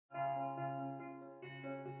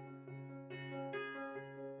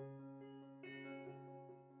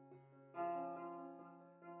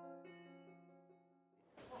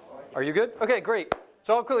Are you good? Okay, great.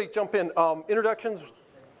 So I'll quickly jump in. Introductions,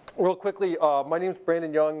 real quickly. My name is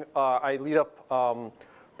Brandon Jung. I lead up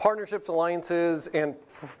partnerships, alliances, and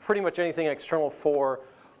pretty much anything external for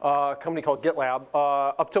a company called GitLab.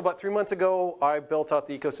 Up till about 3 months ago, I built out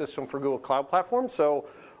the ecosystem for Google Cloud Platform. So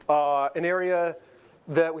an area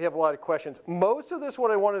that we have a lot of questions. Most of this,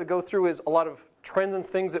 what I wanted to go through is a lot of trends and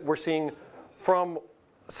things that we're seeing from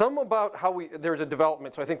some about how there's a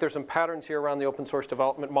development. So I think there's some patterns here around the open source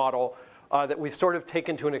development model that we've sort of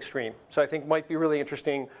taken to an extreme. So I think might be really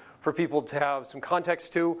interesting for people to have some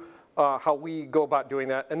context to how we go about doing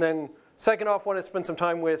that. And then second off, I want to spend some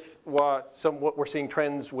time with what we're seeing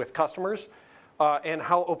trends with customers and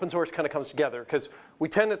how open source kind of comes together. Because we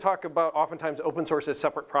tend to talk about oftentimes open source as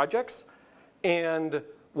separate projects. And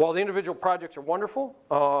while the individual projects are wonderful,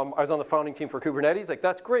 I was on the founding team for Kubernetes, like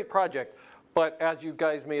that's a great project. But as you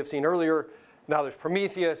guys may have seen earlier, now there's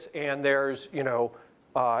Prometheus and there's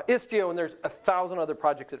Istio and there's 1,000 other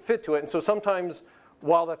projects that fit to it. And so sometimes,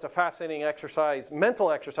 while that's a fascinating exercise,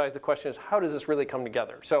 mental exercise, the question is how does this really come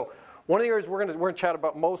together? So one of the areas we're going to chat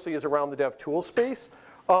about mostly is around the dev tool space.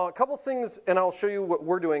 A couple things, and I'll show you what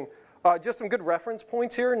we're doing. Just some good reference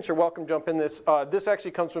points here, and you're welcome to jump in this. This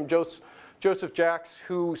actually comes from Joseph Jacks,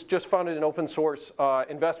 who's just founded an open source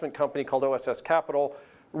investment company called OSS Capital.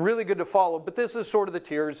 Really good to follow, but this is sort of the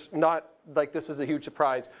tiers, not like this is a huge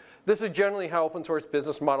surprise. This is generally how open source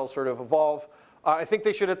business models sort of evolve. I think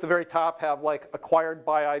they should at the very top have like acquired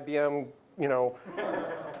by IBM,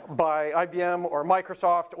 by IBM or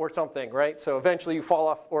Microsoft or something, right? So eventually you fall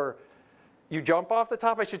off, or you jump off the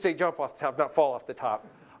top, I should say jump off the top, not fall off the top,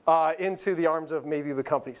 into the arms of maybe the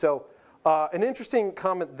company. So an interesting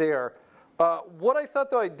comment there. What I thought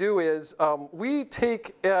though I'd do is we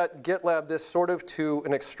take at GitLab this sort of to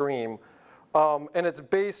an extreme. And it's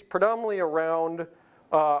based predominantly around,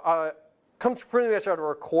 comes pretty much out of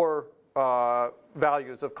our core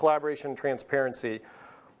values of collaboration and transparency.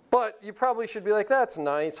 But you probably should be like, that's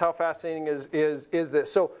nice. How fascinating is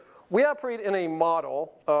this? So we operate in a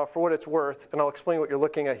model, for what it's worth, and I'll explain what you're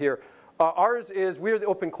looking at here. Ours is, we're the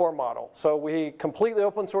open core model. So we completely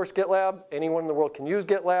open source GitLab. Anyone in the world can use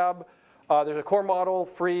GitLab. There's a core model,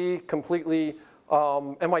 free, completely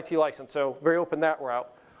MIT licensed, so very open that route.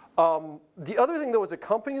 The other thing though, as a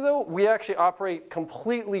company though, we actually operate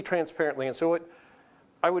completely transparently. And so what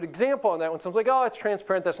I would example on that when someone's like, oh, it's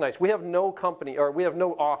transparent, that's nice. We have no company, or we have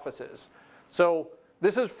no offices. So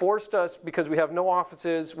this has forced us, because we have no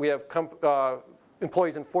offices, we have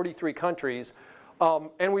employees in 43 countries,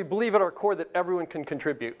 and we believe at our core that everyone can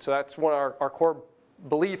contribute. So that's what our core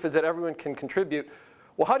belief is, that everyone can contribute.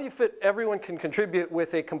 Well, how do you fit everyone can contribute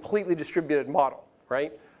with a completely distributed model,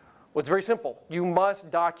 right? Well, it's very simple. You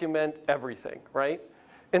must document everything, right?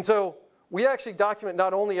 And so we actually document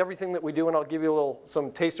not only everything that we do, and I'll give you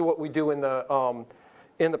some taste of what we do in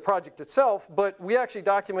the project itself, but we actually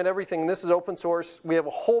document everything. And this is open source. We have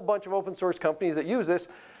a whole bunch of open source companies that use this.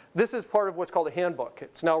 This is part of what's called a handbook.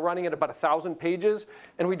 It's now running at about 1,000 pages,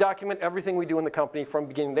 and we document everything we do in the company from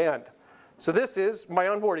beginning to end. So this is my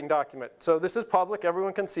onboarding document. So this is public,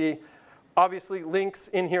 everyone can see. Obviously links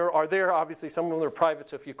in here are there. Obviously some of them are private,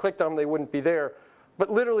 so if you clicked on them, they wouldn't be there. But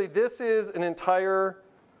literally this is an entire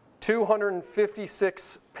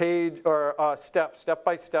 256 page or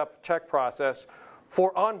step-by-step check process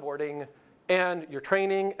for onboarding and your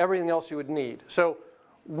training, everything else you would need. So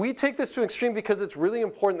we take this to an extreme because it's really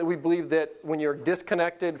important that we believe that when you're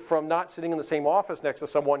disconnected from not sitting in the same office next to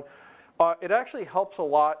someone, it actually helps a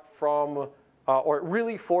lot from, or it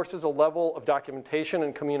really forces a level of documentation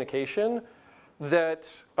and communication that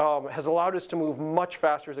has allowed us to move much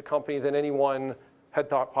faster as a company than anyone had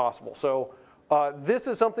thought possible. So this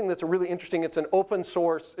is something that's really interesting. It's an open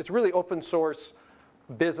source, it's really open source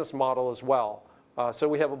business model as well. So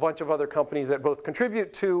we have a bunch of other companies that both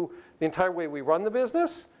contribute to the entire way we run the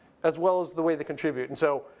business as well as the way they contribute. And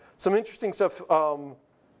so some interesting stuff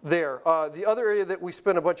there. The other area that we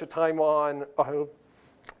spend a bunch of time on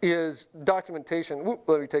is documentation. Whoop,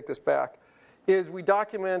 let me take this back. Is we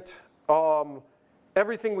document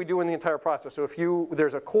everything we do in the entire process. So if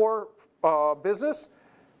there's a core business,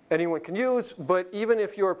 anyone can use. But even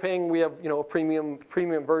if you're paying, we have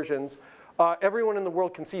premium versions. Everyone in the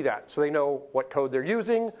world can see that, so they know what code they're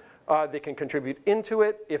using. They can contribute into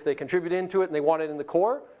it. If they contribute into it and they want it in the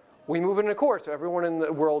core, we move it in the core, so everyone in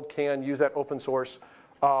the world can use that open source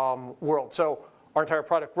world. So our entire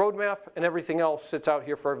product roadmap and everything else sits out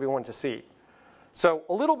here for everyone to see. So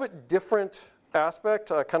a little bit different aspect,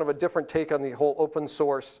 kind of a different take on the whole open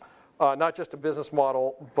source, not just a business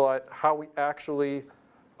model, but how we actually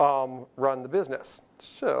run the business.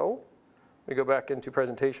 So let me go back into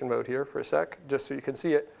presentation mode here for a sec, just so you can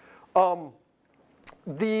see it.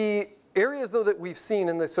 The areas, though, that we've seen,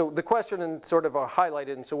 and so the question and sort of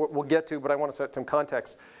highlighted, and so we'll get to, but I want to set some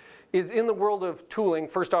context, is in the world of tooling.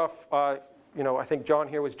 First off, you know, I think John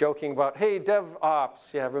here was joking about, hey,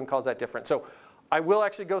 DevOps. Yeah, everyone calls that different. So I will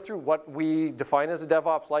actually go through what we define as a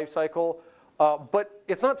DevOps lifecycle, but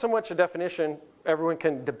it's not so much a definition. Everyone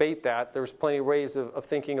can debate that. There's plenty of ways of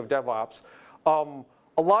thinking of DevOps.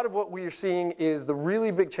 A lot of what we're seeing is the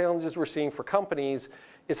really big challenges we're seeing for companies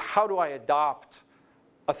is how do I adopt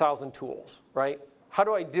 1,000 tools, right? How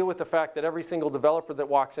do I deal with the fact that every single developer that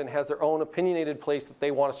walks in has their own opinionated place that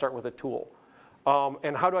they want to start with a tool?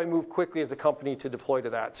 And how do I move quickly as a company to deploy to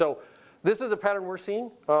that? So this is a pattern we're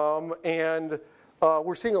seeing, and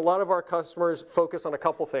we're seeing a lot of our customers focus on a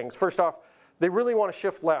couple things. First off, they really want to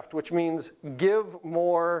shift left, which means give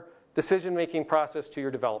more decision-making process to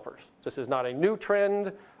your developers. This is not a new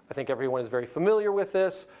trend. I think everyone is very familiar with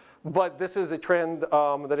this. But this is a trend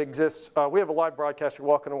that exists. We have a live broadcast. You're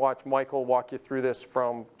welcome to watch Michael walk you through this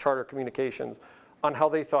from Charter Communications on how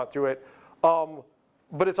they thought through it.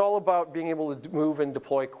 But it's all about being able to move and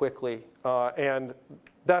deploy quickly. And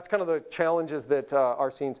that's kind of the challenges that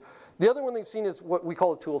are seen. The other one they've seen is what we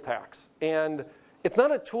call a tool tax. And it's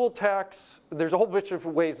not a tool tax. There's a whole bunch of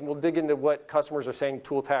different ways, and we'll dig into what customers are saying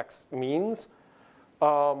tool tax means.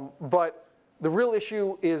 But the real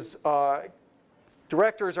issue is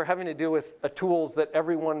directors are having to deal with tools that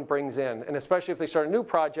everyone brings in. And especially if they start a new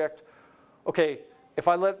project, okay, if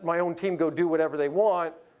I let my own team go do whatever they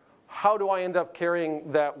want, how do I end up carrying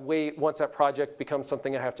that weight once that project becomes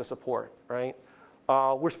something I have to support, right?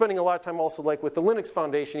 We're spending a lot of time also, like with the Linux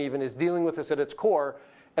Foundation even, is dealing with this at its core.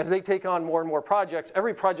 As they take on more and more projects,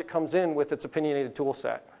 every project comes in with its opinionated tool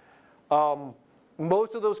set.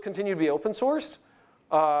 Most of those continue to be open source,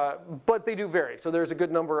 but they do vary. So there's a good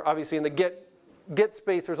number, obviously, in the Git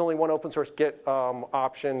space, there's only one open source Git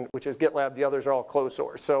option, which is GitLab. The others are all closed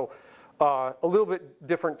source. So a little bit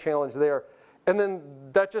different challenge there. And then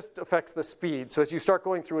that just affects the speed. So as you start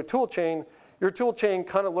going through a tool chain, your tool chain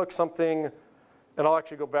kind of looks something, and I'll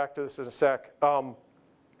actually go back to this in a sec.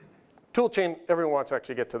 Tool chain, everyone wants to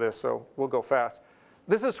actually get to this, so we'll go fast.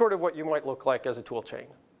 This is sort of what you might look like as a tool chain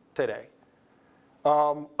today.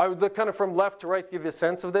 I would look kind of from left to right to give you a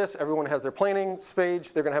sense of this. Everyone has their planning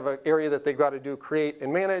stage. They're going to have an area that they've got to do create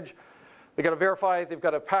and manage. They've got to verify. They've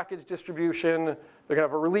got a package distribution. They're going to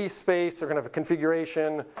have a release space. They're going to have a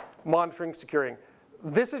configuration, monitoring, securing.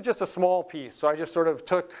 This is just a small piece. So I just sort of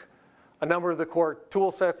took a number of the core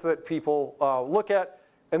tool sets that people look at.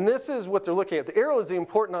 And this is what they're looking at. The arrow is the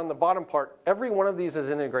important on the bottom part. Every one of these is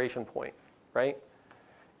an integration point, right?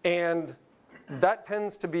 And that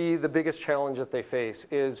tends to be the biggest challenge that they face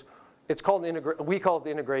is it's called we call it the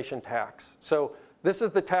integration tax. So this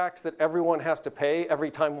is the tax that everyone has to pay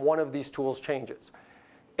every time one of these tools changes.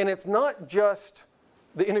 And it's not just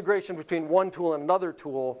the integration between one tool and another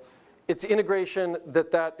tool. It's integration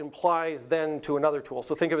that implies then to another tool.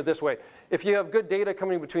 So think of it this way. If you have good data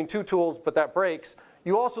coming between two tools, but that breaks,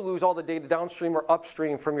 you also lose all the data downstream or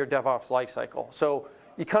upstream from your DevOps lifecycle. So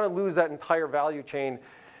you kind of lose that entire value chain.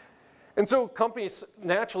 And so companies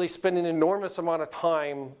naturally spend an enormous amount of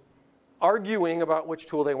time arguing about which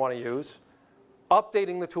tool they want to use,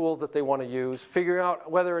 updating the tools that they want to use, figuring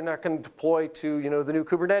out whether or not can deploy to the new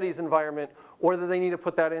Kubernetes environment, or whether they need to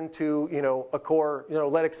put that into a core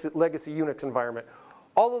legacy Unix environment.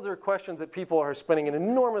 All those are questions that people are spending an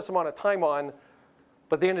enormous amount of time on,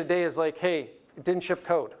 but at the end of the day is like, hey, it didn't ship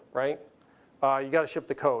code, right? You got to ship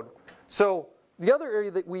the code. So the other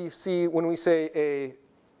area that we see when we say a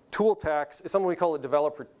tool tax is something we call a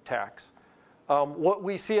developer tax. What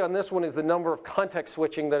we see on this one is the number of context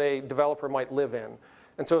switching that a developer might live in.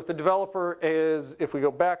 And so if the developer is, if we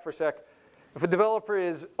go back for a sec, if a developer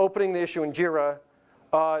is opening the issue in Jira,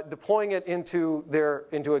 deploying it into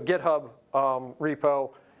a GitHub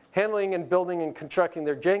repo, handling and building and constructing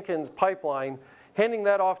their Jenkins pipeline, handing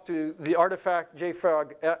that off to the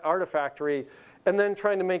JFrog Artifactory, and then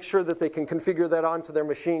trying to make sure that they can configure that onto their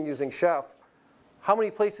machine using Chef, how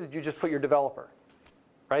many places do you just put your developer,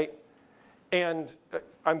 right? And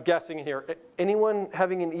I'm guessing here, anyone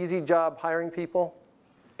having an easy job hiring people?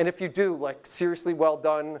 And if you do, like seriously well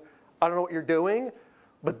done. I don't know what you're doing,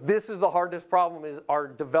 but this is the hardest problem is our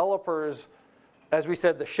developers, as we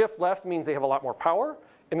said, the shift left means they have a lot more power.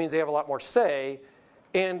 It means they have a lot more say.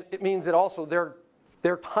 And it means that also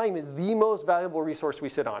their time is the most valuable resource we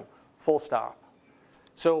sit on, full stop.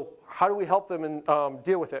 So how do we help them and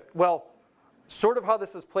deal with it? Well, sort of how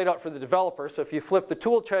this is played out for the developer. So if you flip the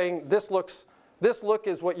tool chain, this look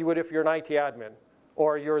is what you would if you're an IT admin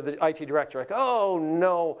or you're the IT director. Like, oh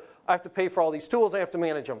no, I have to pay for all these tools. I have to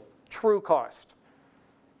manage them. True cost.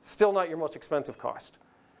 Still not your most expensive cost.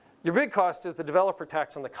 Your big cost is the developer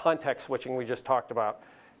tax on the context switching we just talked about.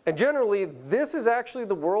 And generally, this is actually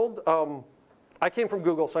the world. I came from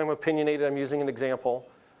Google, so I'm opinionated. I'm using an example.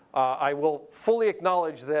 I will fully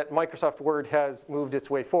acknowledge that Microsoft Word has moved its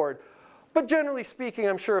way forward. But generally speaking,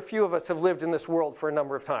 I'm sure a few of us have lived in this world for a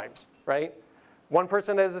number of times, right? One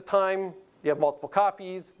person at a time, you have multiple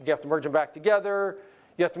copies, you have to merge them back together.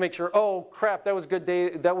 You have to make sure, oh crap, that was good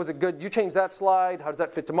data, that was a good, you changed that slide, how does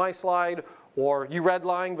that fit to my slide? Or you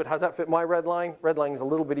redline, but how does that fit my redline? Redlining is a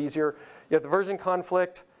little bit easier. You have the version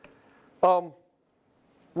conflict.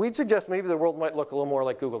 We'd suggest maybe the world might look a little more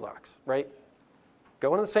like Google Docs, right?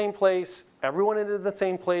 Go in the same place, everyone into the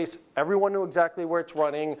same place, everyone knew exactly where it's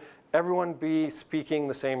running, everyone be speaking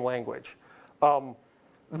the same language.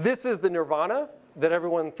 This is the nirvana that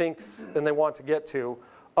everyone thinks and they want to get to.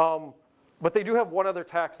 But they do have one other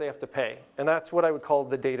tax they have to pay, and that's what I would call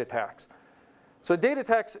the data tax. So data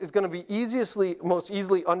tax is going to be most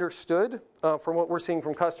easily understood from what we're seeing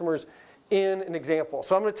from customers in an example.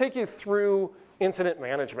 So I'm going to take you through incident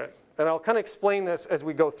management, and I'll kind of explain this as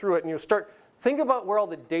we go through it. And you'll think about where all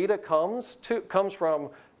the data comes from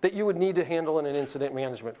that you would need to handle in an incident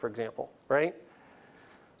management, for example, right?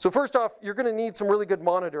 So first off, you're going to need some really good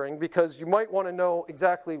monitoring because you might want to know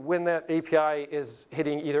exactly when that API is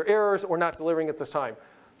hitting either errors or not delivering at this time.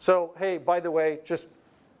 So hey, by the way, just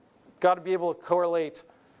got to be able to correlate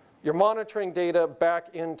your monitoring data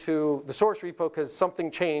back into the source repo because something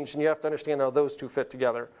changed and you have to understand how those two fit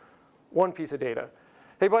together. One piece of data.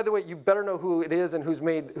 Hey, by the way, you better know who it is and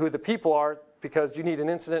who the people are because you need an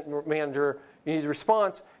incident manager, you need a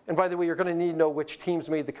response, and by the way, you're going to need to know which teams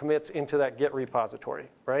made the commits into that Git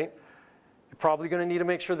repository, right? You're probably going to need to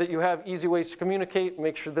make sure that you have easy ways to communicate,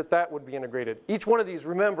 make sure that that would be integrated. Each one of these,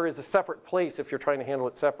 remember, is a separate place if you're trying to handle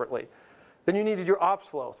it separately. Then you needed your ops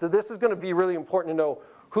flow. So this is going to be really important to know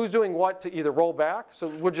who's doing what to either roll back. So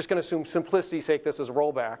we're just going to assume simplicity's sake this is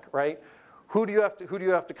rollback, right? Who do you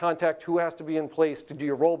have to contact? Who has to be in place to do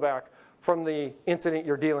your rollback from the incident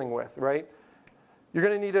you're dealing with, right? You're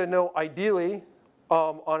going to need to know, ideally,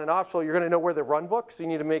 on an ops flow, you're going to know where the run books. So you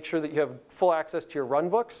need to make sure that you have full access to your run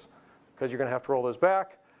books because you're going to have to roll those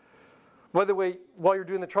back. By the way, while you're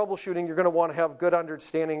doing the troubleshooting, you're going to want to have good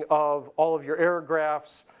understanding of all of your error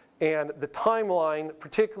graphs and the timeline,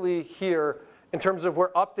 particularly here, in terms of where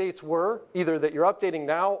updates were, either that you're updating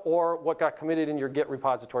now or what got committed in your Git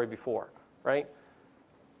repository before, right?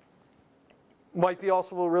 Might be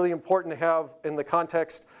also really important to have in the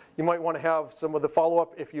context, you might want to have some of the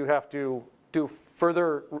follow-up if you have to do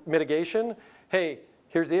further mitigation. Hey,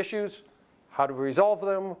 here's the issues. How do we resolve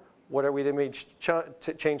them? What are we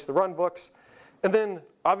to change the run books? And then,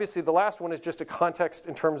 obviously, the last one is just a context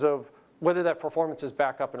in terms of whether that performance is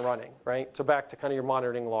back up and running, right? So back to kind of your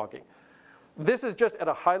monitoring logging. This is just at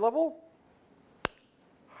a high level.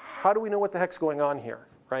 How do we know what the heck's going on here,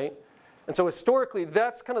 right? And so historically,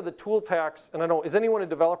 that's kind of the tool tax. And I don't know, is anyone a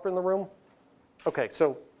developer in the room? Okay,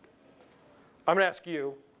 so I'm going to ask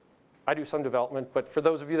you. I do some development, but for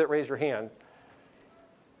those of you that raise your hand,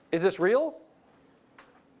 is this real?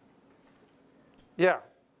 Yeah.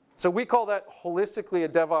 So we call that holistically a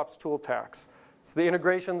DevOps tool tax. It's the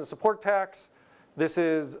integration, the support tax. This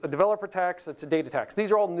is a developer tax. It's a data tax.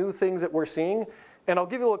 These are all new things that we're seeing. And I'll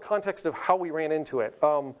give you a little context of how we ran into it.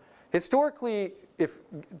 Historically,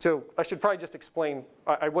 I should probably just explain.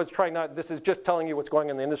 I was trying not, this is just telling you what's going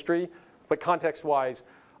on in the industry, but context-wise,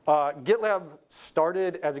 GitLab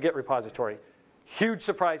started as a Git repository. Huge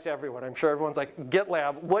surprise to everyone. I'm sure everyone's like,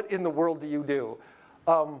 GitLab, what in the world do you do?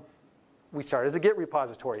 We started as a Git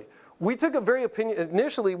repository. We took a very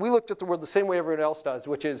initially, we looked at the world the same way everyone else does,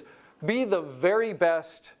 which is be the very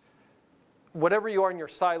best, whatever you are in your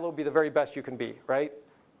silo, be the very best you can be, right?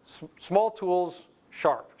 Small tools,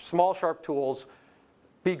 sharp. Small, sharp tools,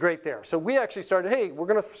 be great there. So we actually started, hey, we're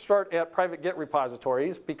going to start at private Git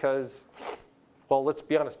repositories because, well, let's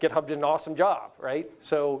be honest, GitHub did an awesome job, right?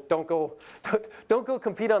 So don't go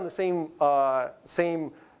compete on the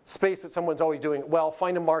same space that someone's always doing. Well,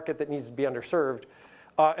 find a market that needs to be underserved.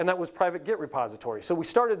 And that was private Git repository. So we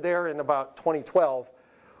started there in about 2012.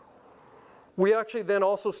 We actually then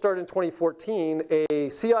also started in 2014 a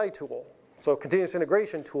CI tool, so continuous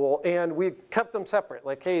integration tool, and we kept them separate.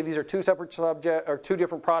 Like, hey, these are two separate two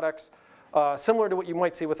different products, similar to what you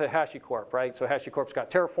might see with a HashiCorp, right? So HashiCorp's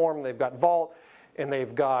got Terraform, they've got Vault, and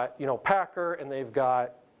they've got Packer, and they've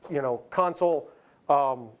got Console,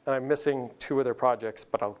 and I'm missing two of their projects,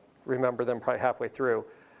 but I'll remember them probably halfway through.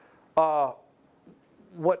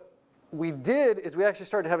 What we did is we actually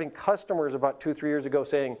started having customers about 2-3 years ago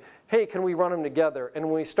saying, hey, can we run them together? And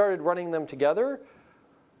when we started running them together,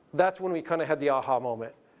 that's when we kind of had the aha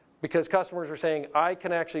moment. because customers were saying, I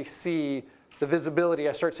can actually see the visibility.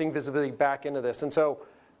 I start seeing visibility back into this. And so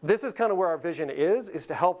this is kind of where our vision is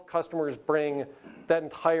to help customers bring that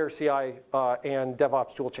entire CI and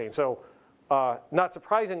DevOps tool chain. So not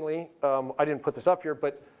surprisingly, I didn't put this up here,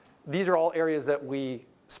 but these are all areas that we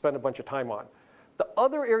spend a bunch of time on. The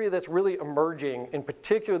other area that's really emerging, in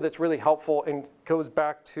particular that's really helpful and goes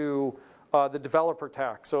back to the developer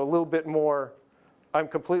tax. So a little bit more, I'm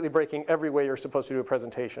completely breaking every way you're supposed to do a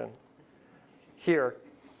presentation. Here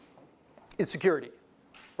is security,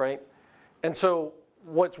 right? And so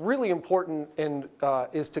what's really important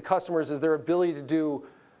is to customers is their ability to do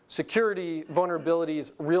security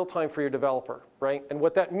vulnerabilities real time for your developer, right? And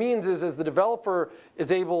what that means is the developer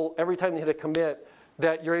is able, every time they hit a commit,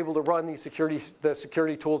 that you're able to run the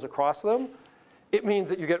security tools across them. It means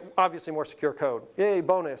that you get obviously more secure code. Yay,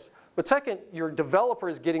 bonus. But second, your developer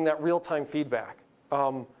is getting that real-time feedback.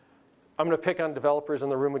 I'm going to pick on developers in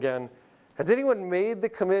the room again. Has anyone made the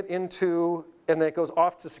commit into, and then it goes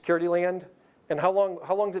off to security land? And how long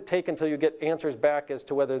does it take until you get answers back as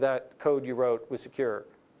to whether that code you wrote was secure?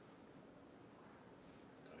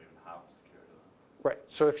 Don't even have security. Right.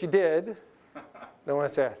 So if you did, no one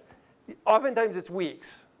said. Oftentimes it's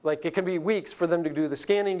weeks. Like it can be weeks for them to do the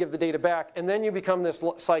scanning, give the data back, and then you become this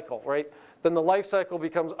cycle, right? Then the life cycle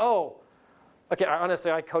becomes, oh, okay,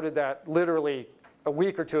 honestly, I coded that literally a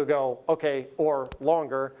week or two ago, okay, or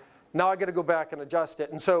longer. Now I got to go back and adjust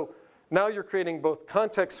it. And so now you're creating both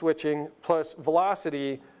context switching plus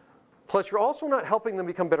velocity, plus you're also not helping them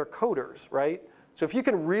become better coders, right? So if you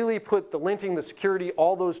can really put the linting, the security,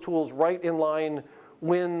 all those tools right in line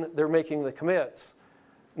when they're making the commits,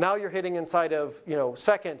 now you're hitting inside of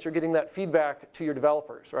seconds, you're getting that feedback to your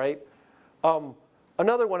developers, right?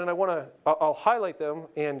 Another one, and I'll highlight them,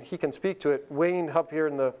 and he can speak to it. Wayne up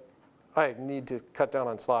here I need to cut down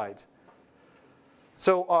on slides.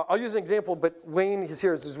 So I'll use an example, but Wayne, he's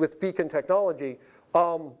here, is with Beacon Technology.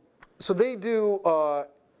 So they do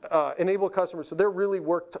enable customers. So they're really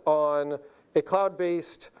worked on a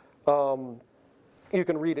cloud-based, you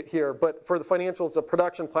can read it here, but for the financials, a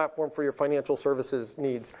production platform for your financial services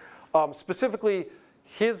needs. Specifically,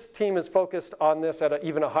 his team is focused on this at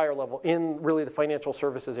even a higher level in really the financial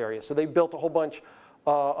services area. So they built a whole bunch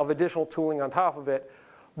of additional tooling on top of it.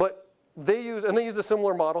 But they use a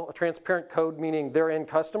similar model, a transparent code, meaning their end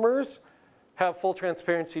customers have full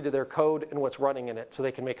transparency to their code and what's running in it so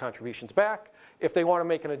they can make contributions back. If they want to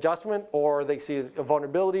make an adjustment or they see a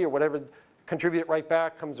vulnerability or whatever, contribute it right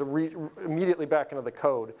back, comes immediately back into the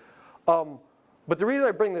code. But the reason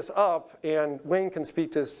I bring this up, and Wayne can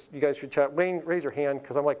speak to this, you guys should chat. Wayne, raise your hand,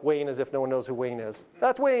 because I'm like Wayne as if no one knows who Wayne is.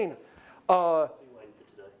 That's Wayne.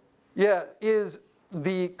 Yeah, is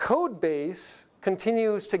the code base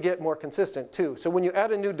continues to get more consistent too. So when you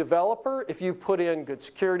add a new developer, if you put in good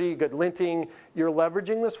security, good linting, you're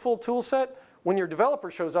leveraging this full tool set. When your developer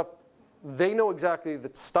shows up, they know exactly the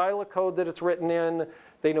style of code that it's written in.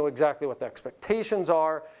 They know exactly what the expectations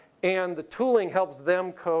are. And the tooling helps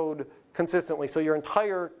them code consistently. So your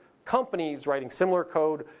entire company is writing similar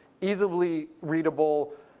code, easily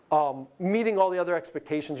readable, meeting all the other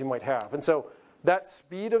expectations you might have. And so that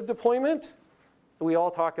speed of deployment, we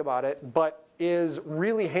all talk about it, but is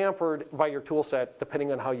really hampered by your tool set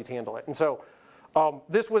depending on how you handle it. And so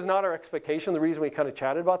this was not our expectation. The reason we kind of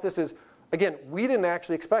chatted about this is, again, we didn't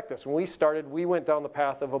actually expect this. When we started, we went down the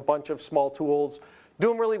path of a bunch of small tools, do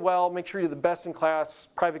them really well, make sure you're the best in class,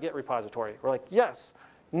 private Git repository. We're like, yes,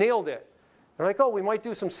 nailed it. They're like, oh, we might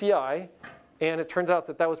do some CI. And it turns out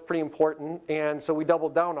that that was pretty important. And so we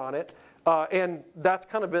doubled down on it. And that's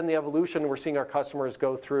kind of been the evolution. We're seeing our customers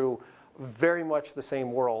go through very much the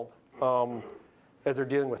same world as they're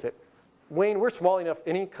dealing with it. Wayne, we're small enough.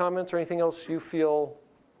 Any comments or anything else you feel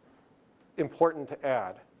important to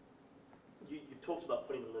add? You talked about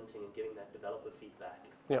putting the linting and getting that developer feedback.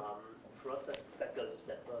 Yeah. For us, that goes a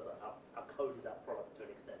step further. Our code is our product to an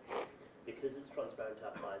extent. Because it's transparent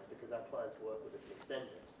to our clients, because our clients work with us and extend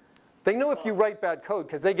it. They know if you write bad code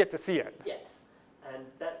because they get to see it. Yes. And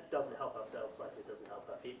that doesn't help our sales cycle. It doesn't help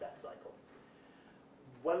our feedback cycle.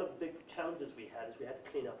 One of the big challenges we had is we had to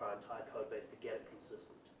clean up our entire code base to get it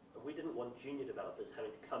consistent. And we didn't want junior developers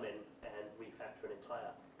having to come in and refactor an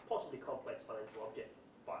entire, possibly complex financial object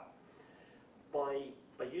file.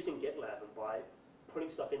 By using GitLab and by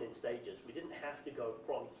putting stuff in stages, we didn't have to go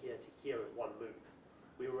from here to here in one move.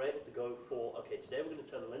 We were able to go for, okay, today we're going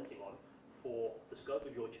to turn the linting on for the scope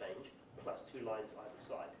of your change plus 2 lines either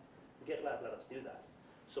side. GitLab let us do that.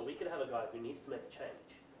 So we could have a guy who needs to make a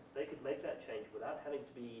change. They could make that change without having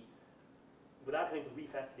to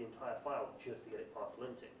refactor the entire file just to get it past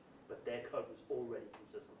linting. But their code was already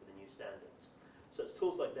consistent with the new standards. So it's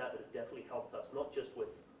tools like that that have definitely helped us, not just with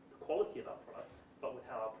the quality of our product, but with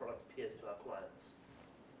how our product appears to our clients.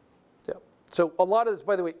 Yeah. So a lot of this,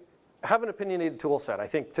 by the way, have an opinionated tool set. I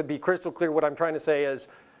think to be crystal clear, what I'm trying to say is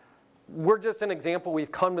we're just an example.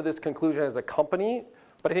 We've come to this conclusion as a company,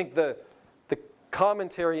 but I think the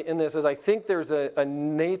commentary in this is I think there's a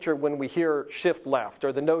nature when we hear shift left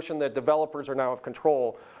or the notion that developers are now of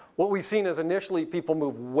control. What we've seen is initially people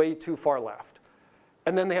move way too far left,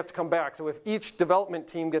 and then they have to come back. So if each development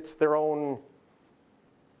team gets their own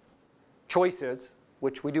choices,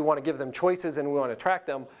 which we do want to give them choices and we want to track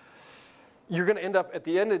them, you're going to end up at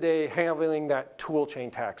the end of the day handling that tool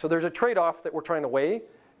chain tax. So there's a trade-off that we're trying to weigh,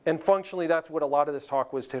 and functionally that's what a lot of this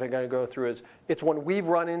talk was today going to go through is it's one we've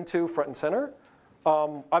run into front and center.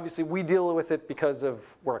 Obviously we deal with it because of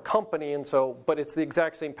we're a company, and so, but it's the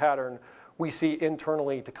exact same pattern we see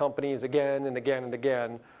internally to companies again and again and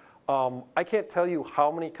again. I can't tell you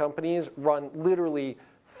how many companies run literally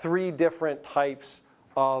 3 different types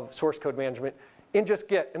of source code management in just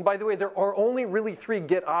Git. And by the way, there are only really 3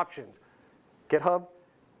 Git options: GitHub,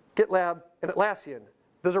 GitLab, and Atlassian.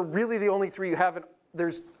 Those are really the only 3 you have.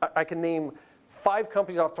 I can name 5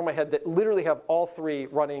 companies off the top of my head that literally have all 3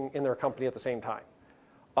 running in their company at the same time.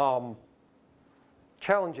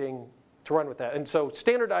 Challenging to run with that. And so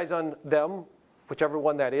standardize on them, whichever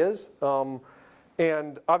one that is.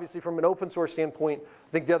 And obviously from an open source standpoint,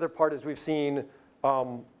 I think the other part is we've seen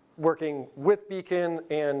working with Beacon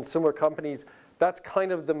and similar companies, that's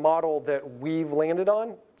kind of the model that we've landed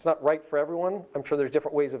on. It's not right for everyone. I'm sure there's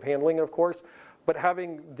different ways of handling it, of course. But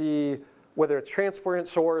having whether it's transparent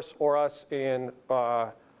source or us in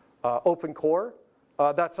open core,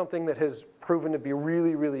 that's something that has proven to be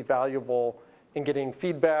really, really valuable in getting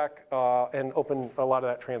feedback and open a lot of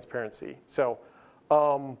that transparency. So,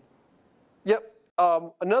 yep.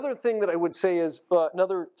 Another thing that I would say is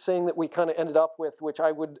another saying that we kind of ended up with, which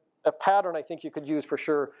a pattern I think you could use for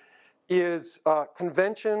sure, is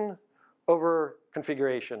convention over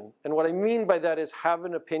configuration. And what I mean by that is have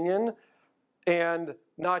an opinion and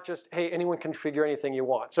not just, hey, anyone can configure anything you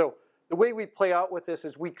want. So the way we play out with this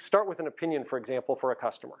is we start with an opinion, for example, for a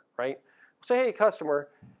customer, right? Say, hey, customer,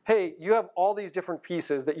 hey, you have all these different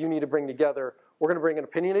pieces that you need to bring together. We're going to bring an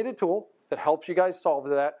opinionated tool that helps you guys solve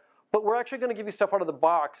that, but we're actually going to give you stuff out of the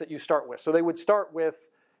box that you start with. So they would start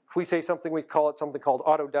with, if we say something, we call it something called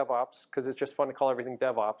auto DevOps, because it's just fun to call everything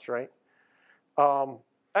DevOps, right?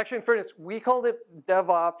 Actually, in fairness, we called it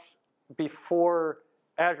DevOps before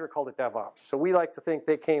Azure called it DevOps. So we like to think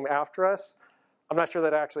they came after us. I'm not sure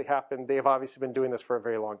that actually happened. They've obviously been doing this for a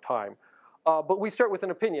very long time. But we start with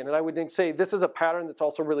an opinion, and I would say this is a pattern that's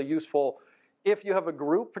also really useful. If you have a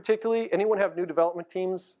group, particularly, anyone have new development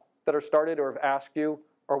teams that are started or have asked you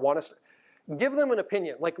or want to start, give them an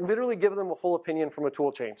opinion, like literally give them a full opinion from a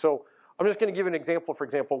tool chain. So I'm just going to give an example, for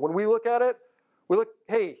example. When we look at it, we look,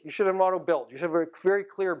 hey, you should have an auto build. You should have a very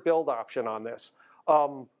clear build option on this.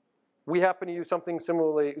 We happen to use something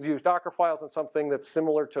similarly, use Docker files and something that's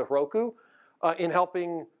similar to Heroku in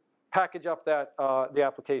helping package up the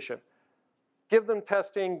application. Give them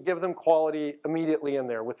testing, give them quality immediately in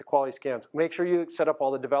there with the quality scans. Make sure you set up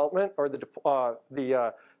all the development or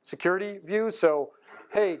the security views. So,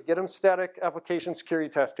 hey, get them static application security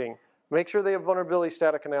testing. Make sure they have vulnerability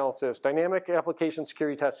static analysis, dynamic application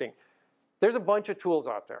security testing. There's a bunch of tools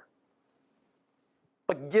out there.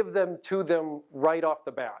 But give them to them right off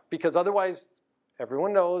the bat, because otherwise,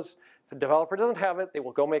 everyone knows if the developer doesn't have it, they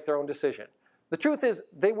will go make their own decision. The truth is,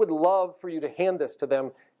 they would love for you to hand this to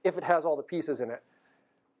them if it has all the pieces in it.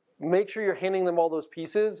 Make sure you're handing them all those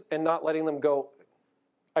pieces and not letting them go.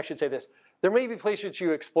 I should say this. There may be places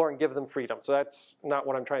you explore and give them freedom, so that's not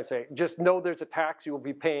what I'm trying to say. Just know there's a tax you will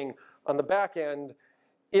be paying on the back end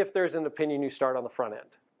if there's an opinion you start on the front end.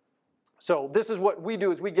 So this is what we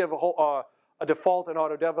do, is we give a default in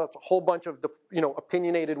auto DevOps, a whole bunch of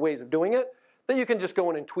opinionated ways of doing it that you can just go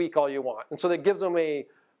in and tweak all you want. And so that gives them a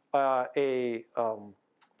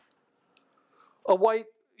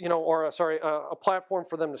platform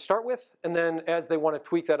for them to start with, and then as they want to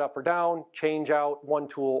tweak that up or down, change out one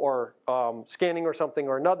tool or scanning or something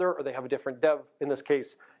or another, or they have a different dev. In this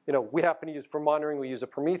case, we happen to use for monitoring, we use a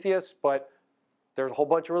Prometheus, but there's a whole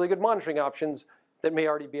bunch of really good monitoring options that may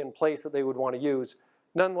already be in place that they would want to use.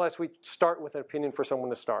 Nonetheless, we start with an opinion for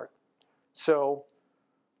someone to start. So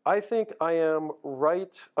I think I am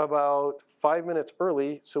right about 5 minutes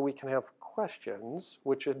early so we can have questions,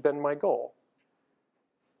 which had been my goal.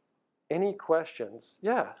 Any questions?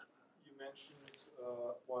 Yeah. You mentioned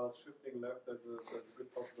while shifting left, there's a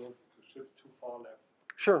good possibility to shift too far left.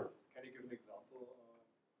 Sure. Can you give an example of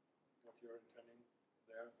what you're intending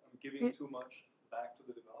there? I'm giving too much back to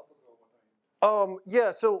the developers, or what are you?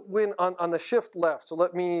 Yeah, so when on the shift left, so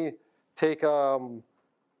let me take, try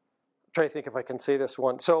to think if I can say this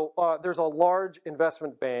one. So there's a large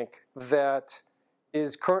investment bank that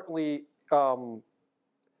is currently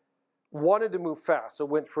wanted to move fast, so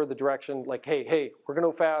went for the direction like, hey, we're gonna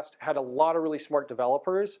go fast, had a lot of really smart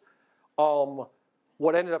developers.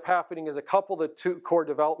 What ended up happening is a couple of the two core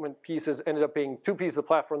development pieces ended up being two pieces of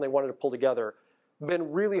platform they wanted to pull together.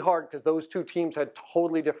 Been really hard because those two teams had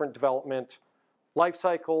totally different development life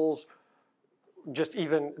cycles. Just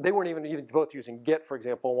even, they weren't even both using Git, for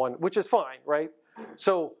example, one, which is fine, right?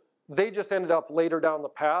 So they just ended up later down the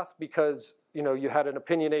path because you had an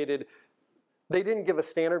opinionated, they didn't give a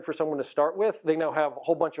standard for someone to start with. They now have a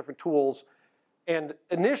whole bunch of different tools. And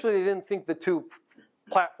initially they didn't think the two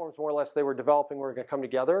platforms more or less they were developing were going to come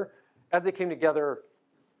together. As they came together,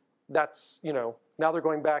 that's, now they're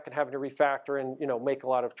going back and having to refactor and, make a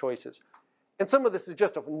lot of choices. And some of this is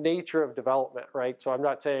just a nature of development, right? So I'm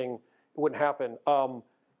not saying it wouldn't happen.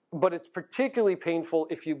 But it's particularly painful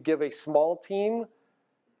if you give a small team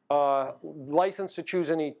license to choose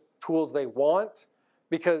any tools they want,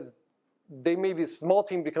 because they maybe a small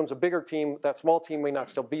team becomes a bigger team. That small team may not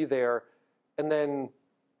still be there. And then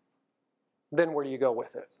where do you go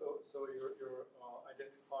with it? So you're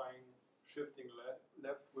identifying shifting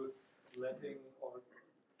left with letting or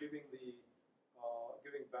giving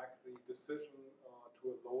back the decision to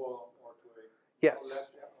a lower or to a yes.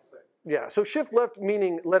 left. Yeah. So shift left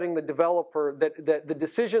meaning letting the developer that the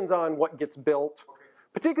decisions on what gets built,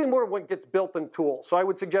 particularly more what gets built in tools. So I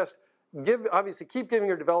would suggest obviously keep giving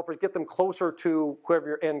your developers, get them closer to whoever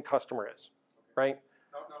your end customer is, right?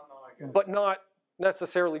 No, I get it. But not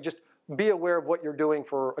necessarily just be aware of what you're doing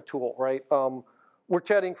for a tool, right? We're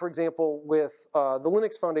chatting, for example, with the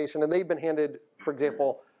Linux Foundation, and they've been handed, for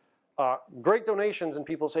example, great donations, and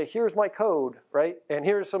people say, here's my code, right? And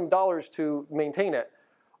here's some dollars to maintain it.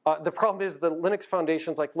 The problem is the Linux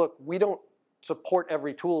Foundation's like, look, we don't support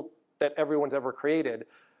every tool that everyone's ever created.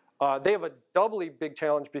 They have a doubly big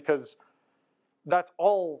challenge because that's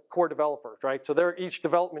all core developers, right? So each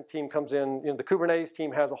development team comes in, the Kubernetes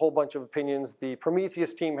team has a whole bunch of opinions, the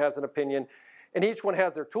Prometheus team has an opinion, and each one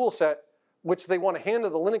has their tool set, which they want to hand to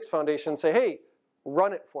the Linux Foundation and say, hey,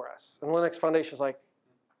 run it for us. And the Linux Foundation's like,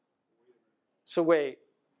 so wait,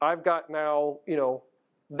 I've got now,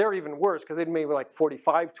 they're even worse because they made like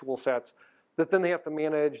 45 tool sets that then they have to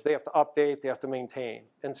manage, they have to update, they have to maintain.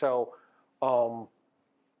 And so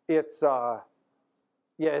it's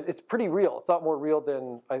pretty real. It's a lot more real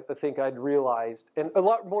than I think I'd realized. And a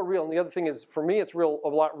lot more real. And the other thing is, for me, it's a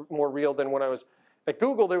lot more real than when I was at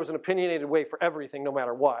Google. There was an opinionated way for everything, no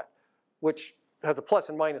matter what, which has a plus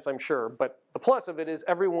and minus, I'm sure. But the plus of it is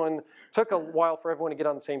took a while for everyone to get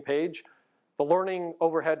on the same page. The learning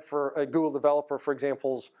overhead for a Google developer, for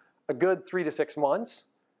example, is a good 3 to 6 months.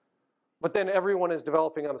 But then everyone is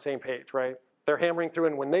developing on the same page, right? They're hammering through,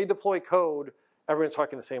 and when they deploy code, everyone's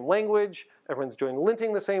talking the same language, everyone's doing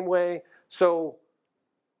linting the same way, so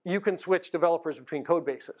you can switch developers between code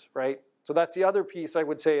bases, right? So that's the other piece I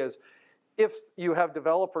would say is, if you have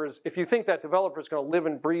developers, if you think that developer is going to live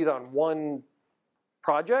and breathe on one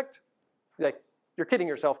project, like, you're kidding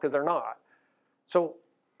yourself because they're not. So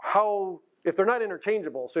if they're not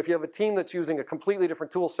interchangeable, so if you have a team that's using a completely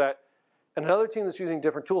different tool set and another team that's using a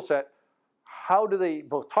different tool set, how do they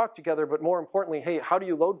both talk together, but more importantly, hey, how do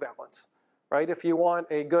you load balance? Right? If you want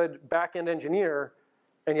a good back-end engineer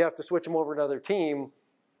and you have to switch them over to another team,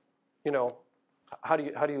 how do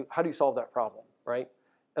you solve that problem, right?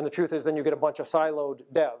 And the truth is then you get a bunch of siloed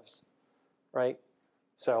devs, right?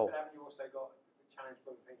 So But haven't you also got the challenge,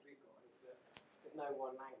 one of the things we've got is that there's no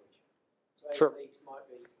one language. So Sure. leaks might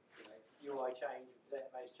be, UI change,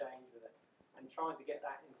 database change, and trying to get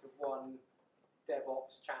that into one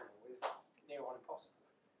DevOps channel is near on impossible.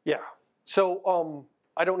 yeah. So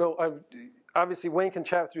I don't know. Obviously, Wayne can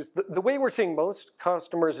chat through this. The way we're seeing most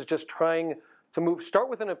customers is just trying to start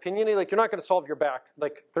with an opinion. Like, you're not going to solve your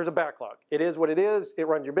there's a backlog. It is what it is. It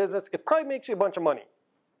runs your business. It probably makes you a bunch of money.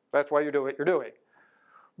 That's why you do what you're doing.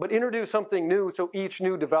 But introduce something new so each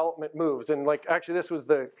new development moves. And actually this was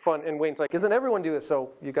the fun, and Wayne's like, isn't everyone do this?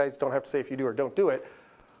 So you guys don't have to say if you do or don't do it.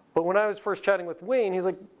 But when I was first chatting with Wayne, he's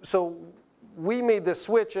like, so we made this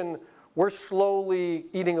switch and we're slowly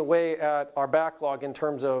eating away at our backlog in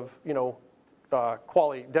terms of,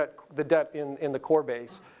 quality, the debt in the core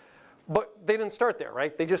base. But they didn't start there,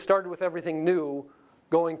 right? They just started with everything new,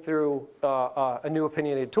 going through a new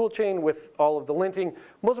opinionated tool chain with all of the linting.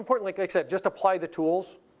 Most important, like I said, just apply the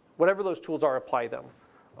tools. Whatever those tools are, apply them.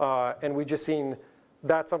 And we've just seen,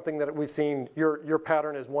 that's something that we've seen, your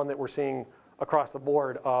pattern is one that we're seeing across the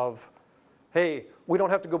board of, hey, we don't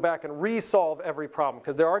have to go back and resolve every problem,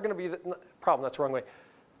 because there are going to be problem, that's the wrong way.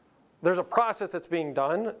 There's a process that's being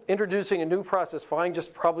done. Introducing a new process, fine,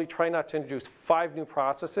 just probably try not to introduce 5 new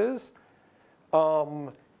processes.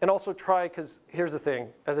 And also try, because here's the thing,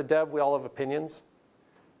 as a dev, we all have opinions,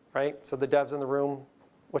 right? So the devs in the room,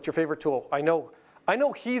 what's your favorite tool? I know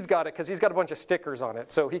he's got it because he's got a bunch of stickers on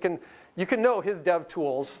it. So you can know his dev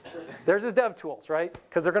tools. There's his dev tools, right?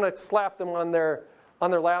 Because they're going to slap them on their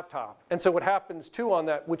laptop. And so what happens too on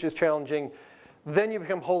that, which is challenging, then you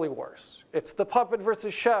become holy wars. It's the Puppet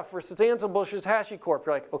versus Chef versus Ansible versus HashiCorp.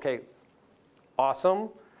 You're like, okay, awesome,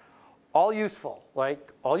 all useful,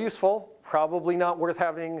 probably not worth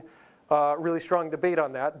having a really strong debate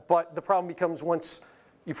on that. But the problem becomes once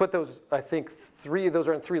you put those, I think 3 of those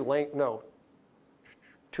are in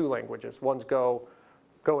 2 languages. One's Go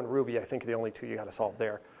and Ruby, I think are the only 2 you got to solve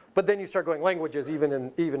there. But then you start going languages even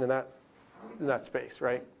in that space,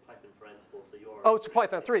 right? Python for Ansible, so you're... Oh, it's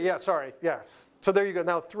Python 3, yeah, sorry, yes. So there you go,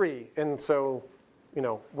 now 3, and so,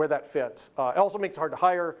 where that fits. It also makes it hard to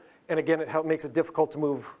hire, and again, it makes it difficult to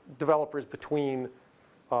move developers between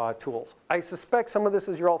tools. I suspect some of this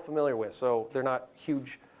is you're all familiar with, so they're not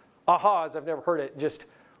huge ahas, I've never heard it, just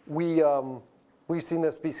we've seen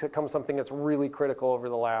this become something that's really critical over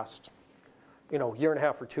the last, year and a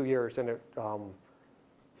half or 2 years, and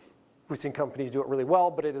we've seen companies do it really well,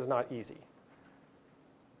 but it is not easy.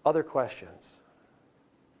 Other questions?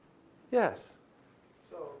 Yes?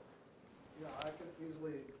 So, I can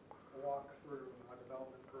easily walk through my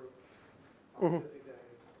development group on busy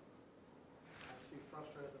days and see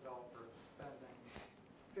frustrated developers spending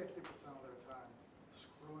 50% of their time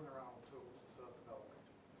screwing around with tools instead of developing.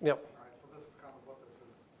 Yep. All right, so this is kind of what this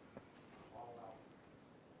is all about.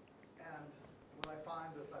 And what I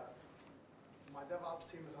find is that my DevOps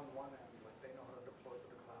team is on the one end, like they know how to deploy to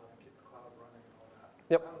the cloud and keep the cloud running and all that.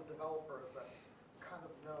 Yep. And the developers that kind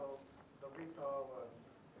of know the repo, and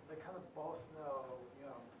they kind of both know,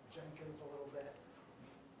 Jenkins a little bit,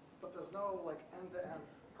 but there's no like end-to-end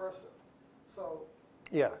person. So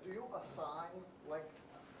Yeah. do you assign like?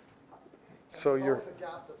 So there's you're. always a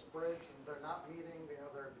gap that's bridged, and they're not meeting.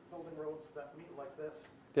 They're building roads that meet like this.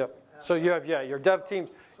 Yep. So you have your dev teams.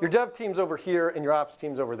 Your dev team's over here, and your ops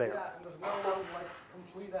team's over there. Yeah, and there's no like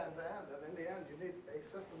complete end-to-end, and in the end, you need a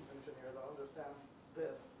systems engineer that understands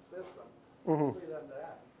this system, complete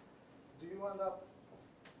end-to-end. Do you end up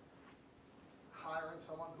hiring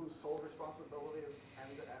someone whose sole responsibility is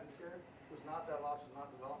end-to-end here, who's not DevOps and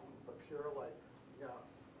not development, but pure like,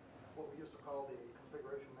 what we used to call the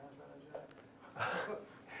configuration management engineer?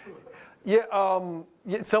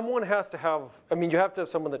 Yeah, someone has to have, you have to have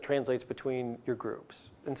someone that translates between your groups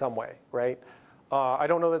in some way, right? I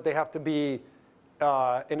don't know that they have to be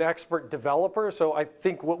an expert developer, so I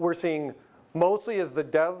think what we're seeing mostly is the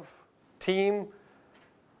dev team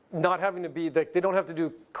not having to be, they don't have to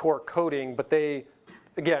do core coding, but they,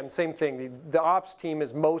 again, same thing. The ops team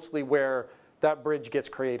is mostly where that bridge gets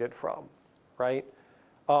created from, right?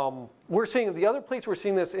 We're seeing, the other place we're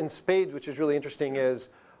seeing this in spades, which is really interesting, is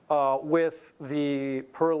with the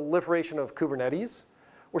proliferation of Kubernetes.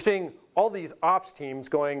 We're seeing all these ops teams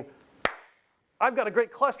going, I've got a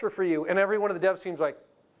great cluster for you. And every one of the dev teams like,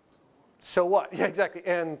 so what? Yeah, exactly.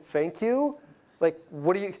 And thank you. Like,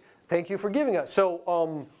 thank you for giving us.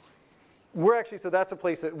 So we're actually, so that's a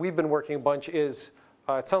place that we've been working a bunch is,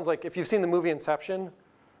 it sounds like if you've seen the movie Inception,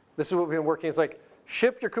 this is what we've been working, is like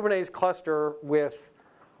ship your Kubernetes cluster with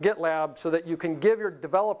GitLab so that you can give your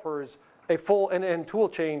developers a full end-to-end tool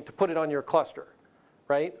chain to put it on your cluster,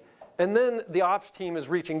 right? And then the ops team is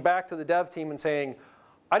reaching back to the dev team and saying,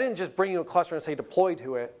 I didn't just bring you a cluster and say deploy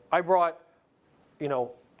to it. I brought you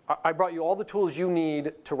all the tools you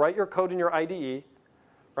need to write your code in your IDE,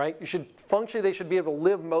 right? Functionally, they should be able to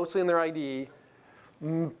live mostly in their IDE,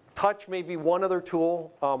 touch maybe one other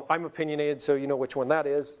tool. I'm opinionated, so you know which one that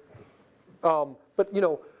is. But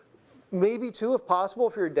maybe 2 if possible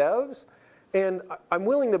for your devs. And I'm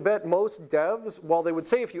willing to bet most devs, while they would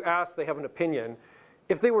say if you ask they have an opinion,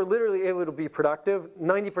 if they were literally able to be productive,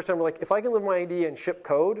 90% were like, if I can live my IDE and ship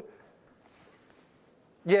code,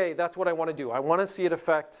 yay, that's what I want to do. I want to see it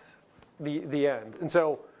affect the end. And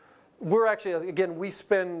so we're actually, again, we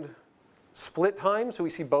spend split time, so we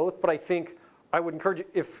see both. But I think I would encourage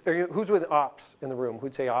you, who's with ops in the room?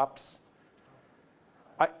 Who'd say ops?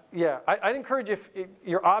 I'd encourage if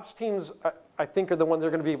your ops teams, I think, are the ones that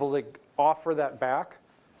are going to be able to offer that back.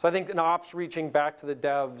 So I think an ops reaching back to the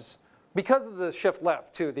devs, because of the shift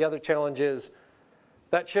left too, the other challenge is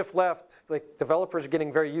that shift left, like developers are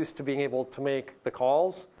getting very used to being able to make the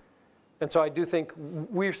calls. And so I do think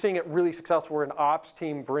we're seeing it really successful where an ops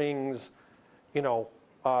team brings,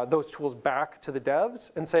 those tools back to the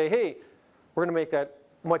devs and say, hey, we're going to make that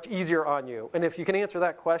much easier on you. And if you can answer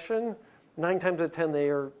that question, 9 times out of 10,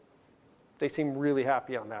 they seem really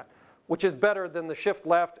happy on that, which is better than the shift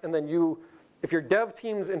left. And then if your dev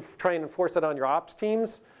teams try and enforce that on your ops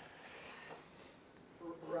teams,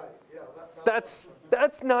 Right, yeah.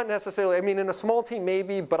 that's not necessarily, I mean, in a small team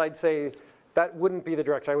maybe, but I'd say that wouldn't be the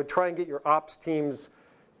direction. I would try and get your ops teams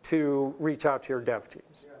to reach out to your dev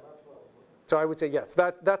teams. Yeah, that's what I was looking So I would say yes,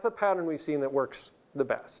 that's a pattern we've seen that works the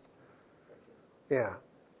best. Yeah,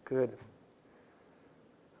 good.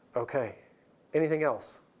 Okay, anything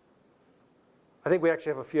else? I think we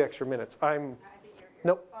actually have a few extra minutes. I think you're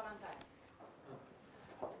Nope. spot on time.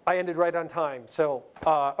 I ended right on time, so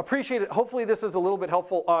appreciate it. Hopefully this is a little bit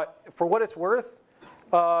helpful. For what it's worth,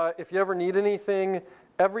 if you ever need anything,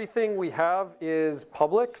 everything we have is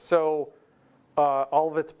public, so all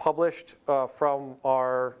of it's published from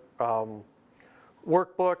our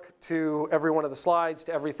workbook to every one of the slides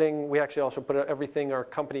to everything. We actually also put everything our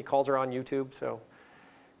company calls are on YouTube, so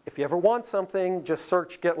if you ever want something, just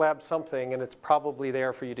search GitLab something and it's probably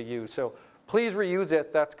there for you to use. So please reuse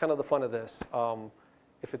it. That's kind of the fun of this,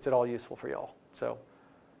 if it's at all useful for y'all. So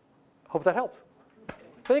hope that helped.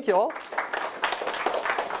 Thank you all.